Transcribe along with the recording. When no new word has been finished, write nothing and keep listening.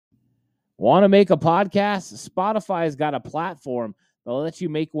Want to make a podcast? Spotify has got a platform that lets you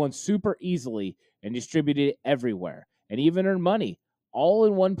make one super easily and distribute it everywhere and even earn money all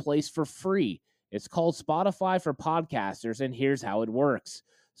in one place for free. It's called Spotify for Podcasters, and here's how it works.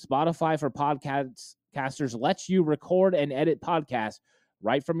 Spotify for Podcasters lets you record and edit podcasts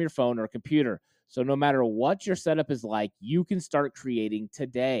right from your phone or computer. So no matter what your setup is like, you can start creating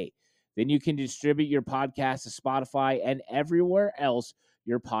today. Then you can distribute your podcast to Spotify and everywhere else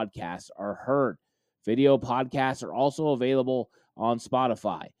your podcasts are heard. Video podcasts are also available on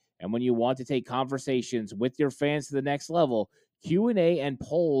Spotify. And when you want to take conversations with your fans to the next level, Q&A and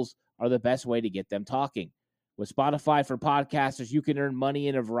polls are the best way to get them talking. With Spotify for Podcasters, you can earn money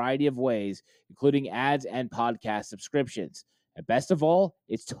in a variety of ways, including ads and podcast subscriptions. And best of all,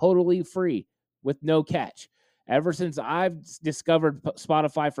 it's totally free with no catch. Ever since I've discovered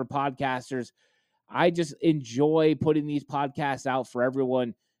Spotify for Podcasters, I just enjoy putting these podcasts out for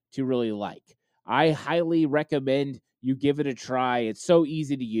everyone to really like. I highly recommend you give it a try. It's so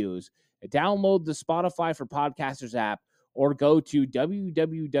easy to use. Download the Spotify for Podcasters app or go to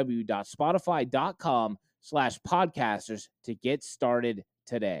www.spotify.com/podcasters to get started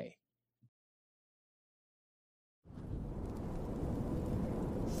today.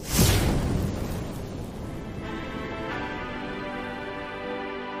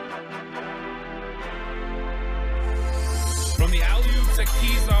 From the alley-oops at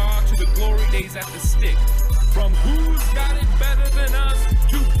Kezar to the glory days at the stick. From who's got it better than us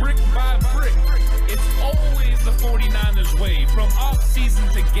to brick by brick. It's always the 49ers way. From off-season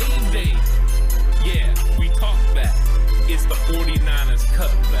to game day. Yeah, we talk back. It's the 49ers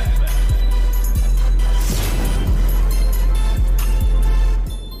cutback.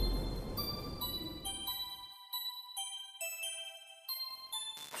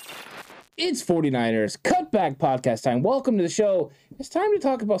 It's 49ers Cutback Podcast time. Welcome to the show. It's time to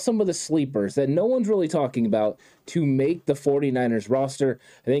talk about some of the sleepers that no one's really talking about to make the 49ers roster.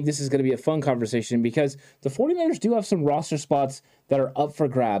 I think this is going to be a fun conversation because the 49ers do have some roster spots that are up for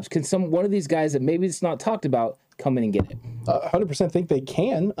grabs. Can one of these guys that maybe it's not talked about come in and get it? 100% think they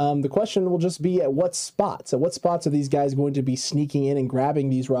can. The question will just be at what spots? At what spots are these guys going to be sneaking in and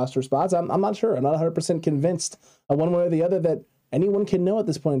grabbing these roster spots? I'm not sure. I'm not 100% convinced one way or the other that anyone can know at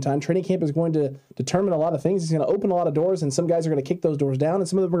this point in time. Training camp is going to determine a lot of things. It's going to open a lot of doors, and some guys are going to kick those doors down, and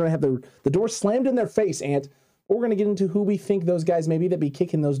some of them are going to have the doors slammed in their face, Ant. We're going to get into who we think those guys may be that be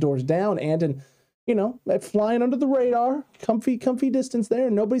kicking those doors down, Ant, and, you know, flying under the radar, comfy distance there,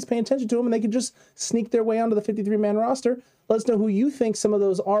 and nobody's paying attention to them, and they can just sneak their way onto the 53-man roster. Let us know who you think some of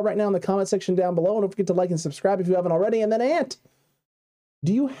those are right now in the comment section down below, and don't forget to like and subscribe if you haven't already. And then, Ant,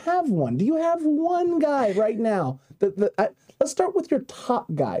 do you have one? Do you have one guy right now? Let's start with your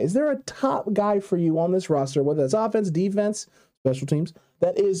top guy. Is there a top guy for you on this roster, whether it's offense, defense, special teams,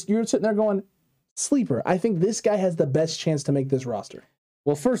 that is, you're sitting there going, sleeper, I think this guy has the best chance to make this roster?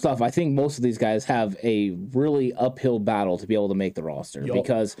 Well, first off, I think most of these guys have a really uphill battle to be able to make the roster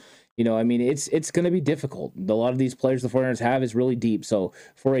because, you know, I mean, it's going to be difficult. A lot of these players the 49ers have is really deep. So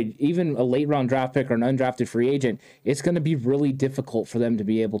for even a late round draft pick or an undrafted free agent, it's going to be really difficult for them to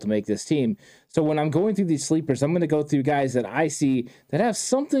be able to make this team. So when I'm going through these sleepers, I'm going to go through guys that I see that have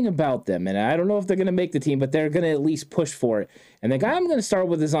something about them. And I don't know if they're going to make the team, but they're going to at least push for it. And the guy I'm going to start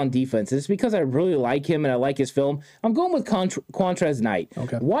with is on defense. It's because I really like him and I like his film. I'm going with Qwuantrezz Knight.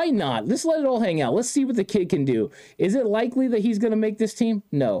 Okay. Why not? Let's let it all hang out. Let's see what the kid can do. Is it likely that he's going to make this team?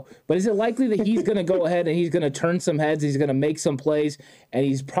 No. But is it likely that he's going to go ahead and he's going to turn some heads, he's going to make some plays, and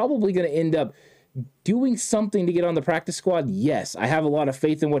he's probably going to end up doing something to get on the practice squad? Yes, I have a lot of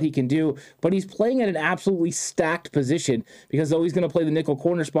faith in what he can do, but he's playing at an absolutely stacked position because though he's going to play the nickel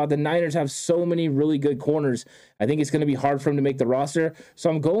corner spot, the Niners have so many really good corners. I think it's going to be hard for him to make the roster. So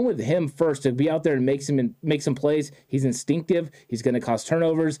I'm going with him first to be out there and make some plays. He's instinctive. He's going to cause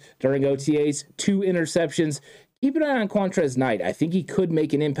turnovers during OTAs, 2 interceptions. Keep an eye on Qwuantrezz Knight. I think he could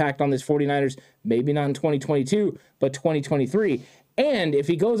make an impact on this 49ers, maybe not in 2022, but 2023. And if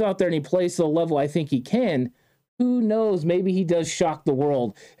he goes out there and he plays to the level I think he can, who knows? Maybe he does shock the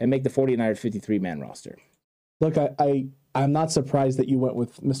world and make the 49ers 53-man roster. Look, I'm not surprised that you went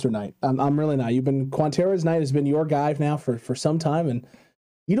with Mr. Knight. I'm really not. Qwuantrezz Knight has been your guy now for some time, and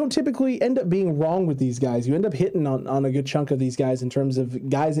you don't typically end up being wrong with these guys. You end up hitting on a good chunk of these guys in terms of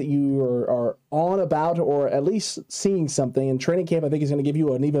guys that you are on about or at least seeing something. And training camp, I think, is going to give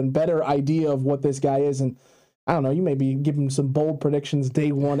you an even better idea of what this guy is. And I don't know, you may be giving some bold predictions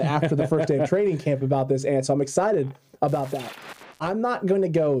day one after the first day of training camp about this, and so I'm excited about that. I'm not going to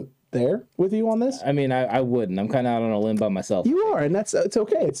go there with you on this. I mean, I wouldn't. I'm kind of out on a limb by myself. You are, and it's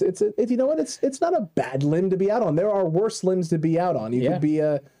okay. It's you know what? It's not a bad limb to be out on. There are worse limbs to be out on. You could be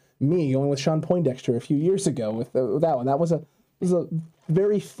me going with Sean Poindexter a few years ago with that one. That was a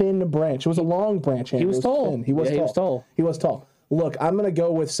very thin branch. It was a long branch. He was tall. Thin. He was tall. He was tall. Look, I'm going to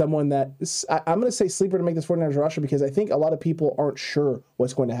go with someone that I'm going to say sleeper to make this 49ers roster because I think a lot of people aren't sure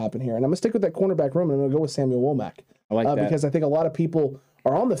what's going to happen here. And I'm going to stick with that cornerback room, and I'm going to go with Samuel Womack. I like that. Because I think a lot of people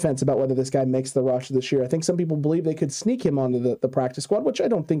are on the fence about whether this guy makes the roster this year. I think some people believe they could sneak him onto the practice squad, which I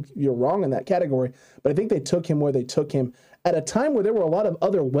don't think you're wrong in that category. But I think they took him where they took him at a time where there were a lot of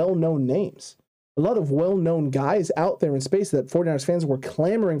other well-known names. A lot of well-known guys out there in space that 49ers fans were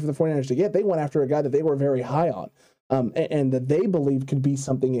clamoring for the 49ers to get. They went after a guy that they were very high on. And that they believed could be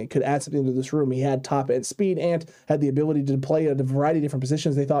something, it could add something to this room. He had top end speed and had the ability to play at a variety of different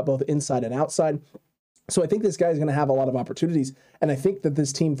positions. They thought both inside and outside. So I think this guy is going to have a lot of opportunities. And I think that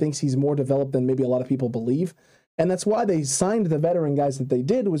this team thinks he's more developed than maybe a lot of people believe. And that's why they signed the veteran guys that they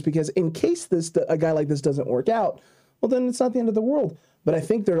did, was because in case a guy like this doesn't work out, well, then it's not the end of the world. But I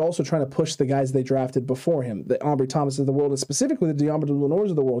think they're also trying to push the guys they drafted before him, the Ambry Thomas of the world, and specifically the Deommodore Lenoirs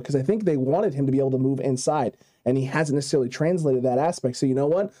of the world, because I think they wanted him to be able to move inside, and he hasn't necessarily translated that aspect. So you know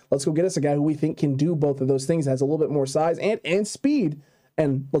what? Let's go get us a guy who we think can do both of those things, has a little bit more size and speed,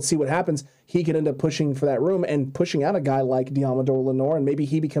 and let's see what happens. He could end up pushing for that room and pushing out a guy like Deommodore Lenoir, and maybe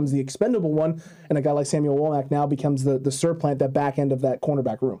he becomes the expendable one, and a guy like Samuel Womack now becomes the surplant, that back end of that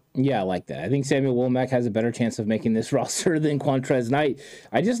cornerback room. Yeah, I like that. I think Samuel Womack has a better chance of making this roster than Qwuantrezz Knight.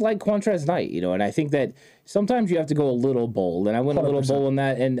 I just like Qwuantrezz Knight, and I think that sometimes you have to go a little bold, and I went 100%. A little bold on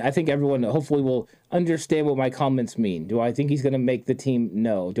that, and I think everyone hopefully will understand what my comments mean. Do I think he's going to make the team?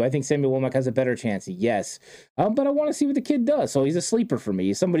 No. Do I think Samuel Womack has a better chance? Yes. But I want to see what the kid does, so he's a sleeper for me.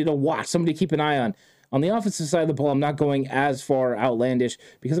 He's somebody to watch, somebody to keep an eye on. On the offensive side of the ball, I'm not going as far outlandish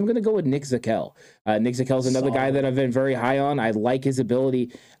because I'm going to go with Nick Zakelj. Nick Zakelj is another guy that I've been very high on. I like his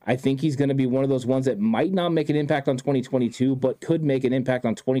ability. I think he's going to be one of those ones that might not make an impact on 2022, but could make an impact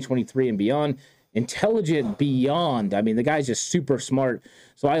on 2023 and beyond. Intelligent beyond. I mean, the guy's just super smart.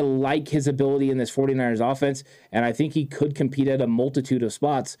 So I like his ability in this 49ers offense, and I think he could compete at a multitude of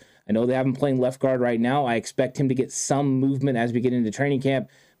spots. I know they have him playing left guard right now. I expect him to get some movement as we get into training camp,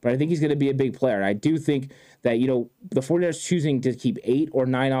 but I think he's going to be a big player. I do think that, the 49ers choosing to keep 8 or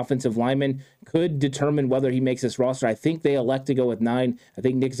 9 offensive linemen could determine whether he makes this roster. I think they elect to go with 9. I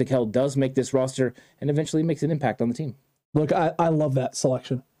think Nick Zakelj does make this roster and eventually makes an impact on the team. Look, I love that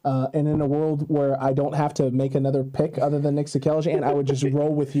selection. And in a world where I don't have to make another pick other than Nick Zakelj, and I would just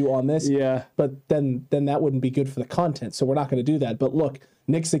roll with you on this. Yeah. But then that wouldn't be good for the content, so we're not going to do that. But look,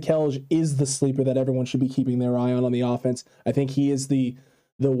 Nick Zakelj is the sleeper that everyone should be keeping their eye on the offense. I think he is the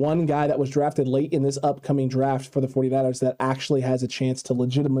one guy that was drafted late in this upcoming draft for the 49ers that actually has a chance to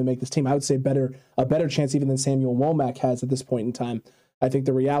legitimately make this team. I would say a better chance even than Samuel Womack has at this point in time. I think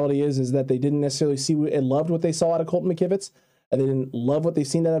the reality is that they didn't necessarily see and loved what they saw out of Colton McKivitz. They didn't love what they've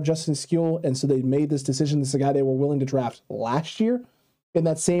seen out of Justin Skule, and so they made this decision. This is a guy they were willing to draft last year in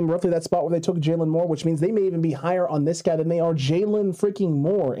roughly that spot where they took Jalen Moore, which means they may even be higher on this guy than they are Jalen freaking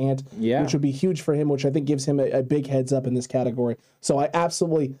Moore, which would be huge for him, which I think gives him a big heads up in this category. So I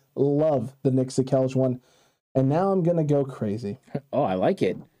absolutely love the Nick Zakelj one, and now I'm going to go crazy. Oh, I like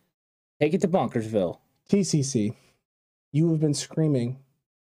it. Take it to Bonkersville. TCC, you have been screaming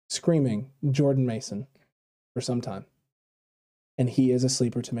Jordan Mason for some time. And he is a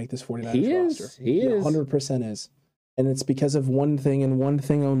sleeper to make this 49ers roster. He is. 100% is. And it's because of one thing and one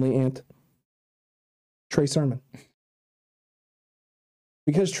thing only, Ant. Trey Sermon.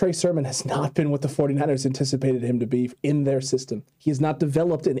 Because Trey Sermon has not been what the 49ers anticipated him to be in their system. He has not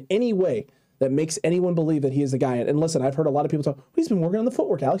developed in any way that makes anyone believe that he is the guy. And listen, I've heard a lot of people talk, he's been working on the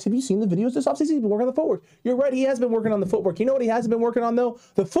footwork. Alex, have you seen the videos this offseason? He's been working on the footwork. You're right, he has been working on the footwork. You know what he hasn't been working on, though?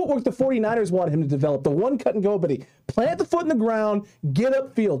 The footwork the 49ers wanted him to develop. The one cut and go ability. Plant the foot in the ground, get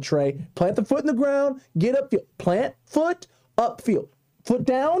upfield, Trey. Plant the foot in the ground, get upfield. Plant foot, upfield. Foot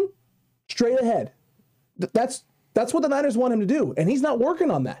down, straight ahead. That's what the Niners want him to do, and he's not working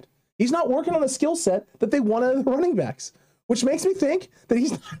on that. He's not working on the skill set that they want out of the running backs, which makes me think that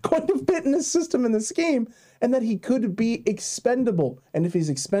he's not going to fit in the system, in the scheme, and that he could be expendable. And if he's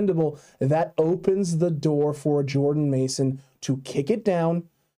expendable, that opens the door for Jordan Mason to kick it down,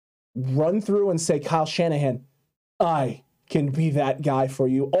 run through and say, Kyle Shanahan, I can be that guy for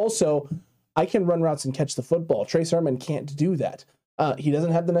you. Also, I can run routes and catch the football. Trey Sermon can't do that. He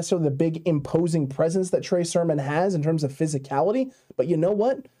doesn't have necessarily the big imposing presence that Trey Sermon has in terms of physicality, but you know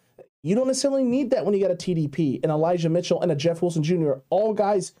what? You don't necessarily need that when you got a TDP and Elijah Mitchell and a Jeff Wilson Jr., all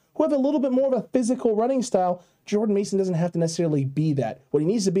guys who have a little bit more of a physical running style. Jordan Mason doesn't have to necessarily be that. What he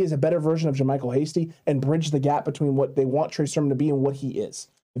needs to be is a better version of JaMycal Hasty and bridge the gap between what they want Trey Sermon to be and what he is.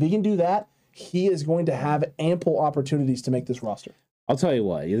 If he can do that, he is going to have ample opportunities to make this roster. I'll tell you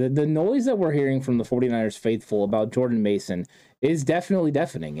what, the noise that we're hearing from the 49ers faithful about Jordan Mason is definitely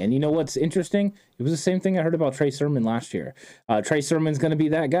deafening. And you know what's interesting? It was the same thing I heard about Trey Sermon last year. Trey Sermon's going to be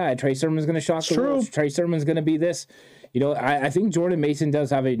that guy. Trey Sermon's going to shock the world. Trey Sermon's going to be this. You know, I think Jordan Mason does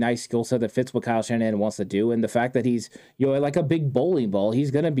have a nice skill set that fits what Kyle Shanahan wants to do. And the fact that he's, you know, like a big bowling ball, he's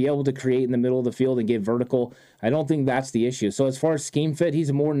going to be able to create in the middle of the field and get vertical. I don't think that's the issue. So as far as scheme fit, he's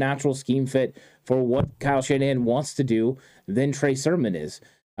a more natural scheme fit for what Kyle Shanahan wants to do than Trey Sermon is.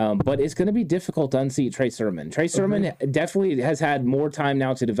 But it's going to be difficult to unseat Trey Sermon. Trey Sermon definitely has had more time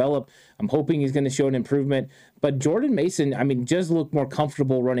now to develop. I'm hoping he's going to show an improvement. But Jordan Mason, I mean, just look more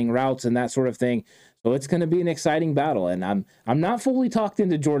comfortable running routes and that sort of thing. So it's going to be an exciting battle, and I'm not fully talked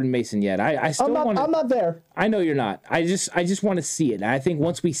into Jordan Mason yet. I still want. I'm not there. I know you're not. I just want to see it. And I think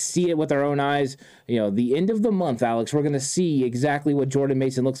once we see it with our own eyes, you know, the end of the month, Alex, we're going to see exactly what Jordan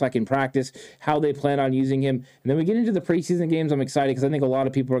Mason looks like in practice, how they plan on using him, and then we get into the preseason games. I'm excited because I think a lot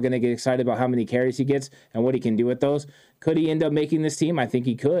of people are going to get excited about how many carries he gets and what he can do with those. Could he end up making this team? I think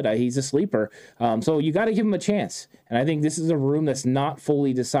he could. He's a sleeper. So you got to give him a chance. And I think this is a room that's not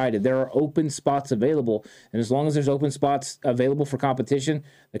fully decided. There are open spots available. And as long as there's open spots available for competition,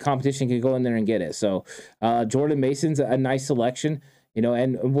 the competition can go in there and get it. So Jordan Mason's a nice selection, you know,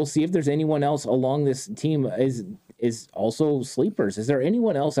 and we'll see if there's anyone else along this team is also sleepers. Is there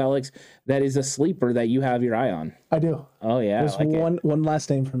anyone else, Alex, that is a sleeper that you have your eye on? I do. Oh, yeah. There's one last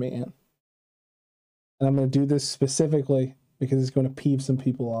name for me, Ant. And I'm going to do this specifically because it's going to peeve some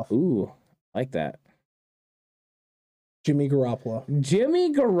people off. Ooh, like that. Jimmy Garoppolo.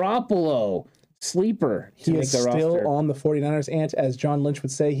 Jimmy Garoppolo, sleeper. He is still on the 49ers, Ant. As John Lynch would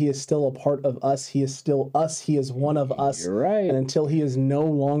say, he is still a part of us. He is still us. He is one of us. You're right. And until he is no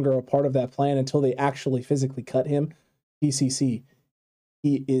longer a part of that plan, until they actually physically cut him, TCC,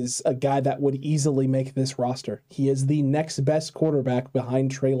 he is a guy that would easily make this roster. He is the next best quarterback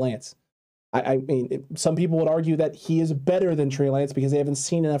behind Trey Lance. I mean, some people would argue that he is better than Trey Lance because they haven't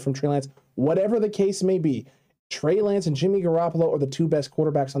seen enough from Trey Lance. Whatever the case may be, Trey Lance and Jimmy Garoppolo are the two best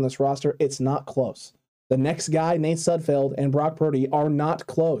quarterbacks on this roster. It's not close. The next guy, Nate Sudfeld and Brock Purdy, are not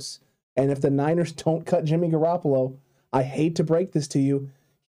close. And if the Niners don't cut Jimmy Garoppolo, I hate to break this to you,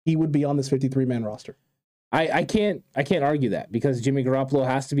 he would be on this 53-man roster. I can't argue that because Jimmy Garoppolo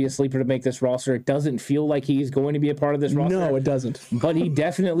has to be a sleeper to make this roster. It doesn't feel like he's going to be a part of this roster. No, it doesn't. But he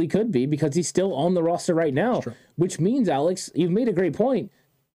definitely could be because he's still on the roster right now, which means, Alex, you've made a great point.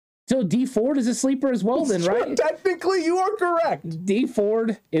 So D Ford is a sleeper as well, then, right? Technically, you are correct. D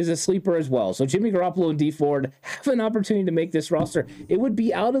Ford is a sleeper as well. So Jimmy Garoppolo and D Ford have an opportunity to make this roster. It would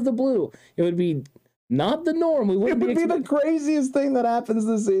be out of the blue. It would be not the norm. It would be the craziest thing that happens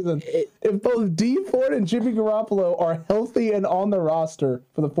this season. If both D Ford and Jimmy Garoppolo are healthy and on the roster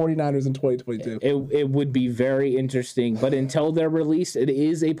for the 49ers in 2022. It would be very interesting. But until they're released, it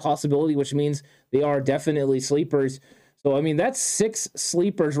is a possibility, which means they are definitely sleepers. So, I mean, that's 6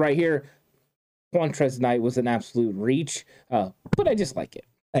 sleepers right here. Qwuantrezz Knight was an absolute reach, but I just like it.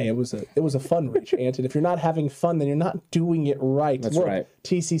 Hey, it was a fun reach, Anton. If you're not having fun, then you're not doing it right. That's right.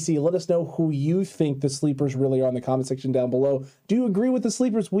 TCC, let us know who you think the sleepers really are in the comment section down below. Do you agree with the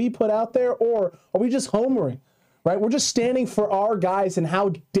sleepers we put out there, or are we just homering? Right? We're just standing for our guys, and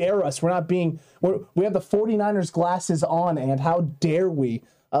how dare us? We have the 49ers glasses on, and how dare we?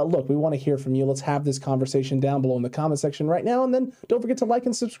 Look, we want to hear from you. Let's have this conversation down below in the comment section right now. And then don't forget to like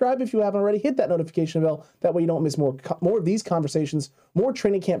and subscribe if you haven't already. Hit that notification bell. That way you don't miss more of these conversations, more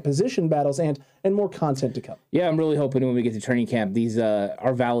training camp position battles, and more content to come. Yeah, I'm really hoping when we get to training camp, these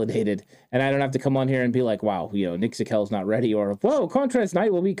are validated. And I don't have to come on here and be like, wow, you know, Nick Zakel's not ready, or, whoa, Qwuantrezz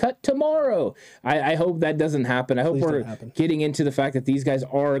Knight will be cut tomorrow. I hope that doesn't happen. I hope we're getting into the fact that these guys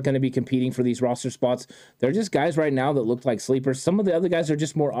are going to be competing for these roster spots. They're just guys right now that look like sleepers. Some of the other guys are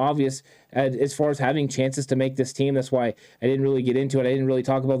just more obvious as far as having chances to make this team. That's why I didn't really get into it. I didn't really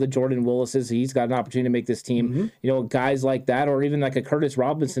talk about the Jordan Willises. He's got an opportunity to make this team. Mm-hmm. You know, guys like that, or even like a Curtis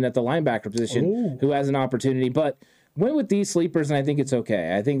Robinson at the linebacker position who has an opportunity. But went with these sleepers, and I think it's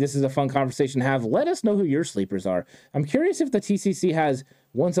okay. I think this is a fun conversation to have. Let us know who your sleepers are. I'm curious if the TCC has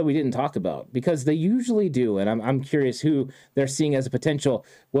ones that we didn't talk about, because they usually do, and I'm curious who they're seeing as a potential.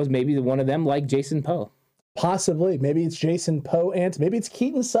 Was maybe one of them like Jason Poe? Possibly. Maybe it's Jason Poe, and maybe it's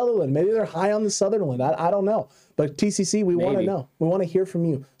Keaton Sutherland. Maybe they're high on the Sutherland. I don't know. But TCC, we want to know. We want to hear from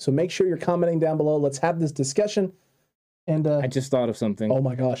you. So make sure you're commenting down below. Let's have this discussion. And I just thought of something. Oh,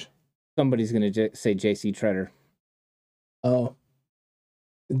 my gosh. Somebody's going to say J.C. Treader. Oh,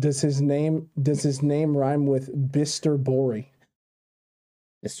 does his name rhyme with Bister Bory?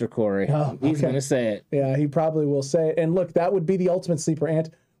 Mr. Corey. Oh, okay. He's going to say it. Yeah, he probably will say it. And look, that would be the ultimate sleeper, Ant.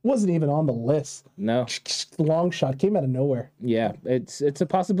 Wasn't even on the list. No. Long shot came out of nowhere. Yeah, it's a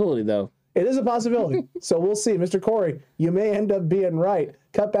possibility though. It is a possibility. So we'll see. Mr. Corey, you may end up being right.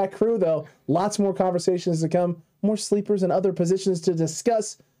 Cutback Crew, though, lots more conversations to come, more sleepers and other positions to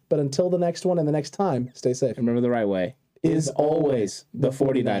discuss. But until the next one and the next time, stay safe. Remember, the right way is always the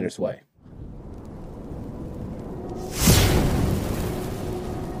 49ers way.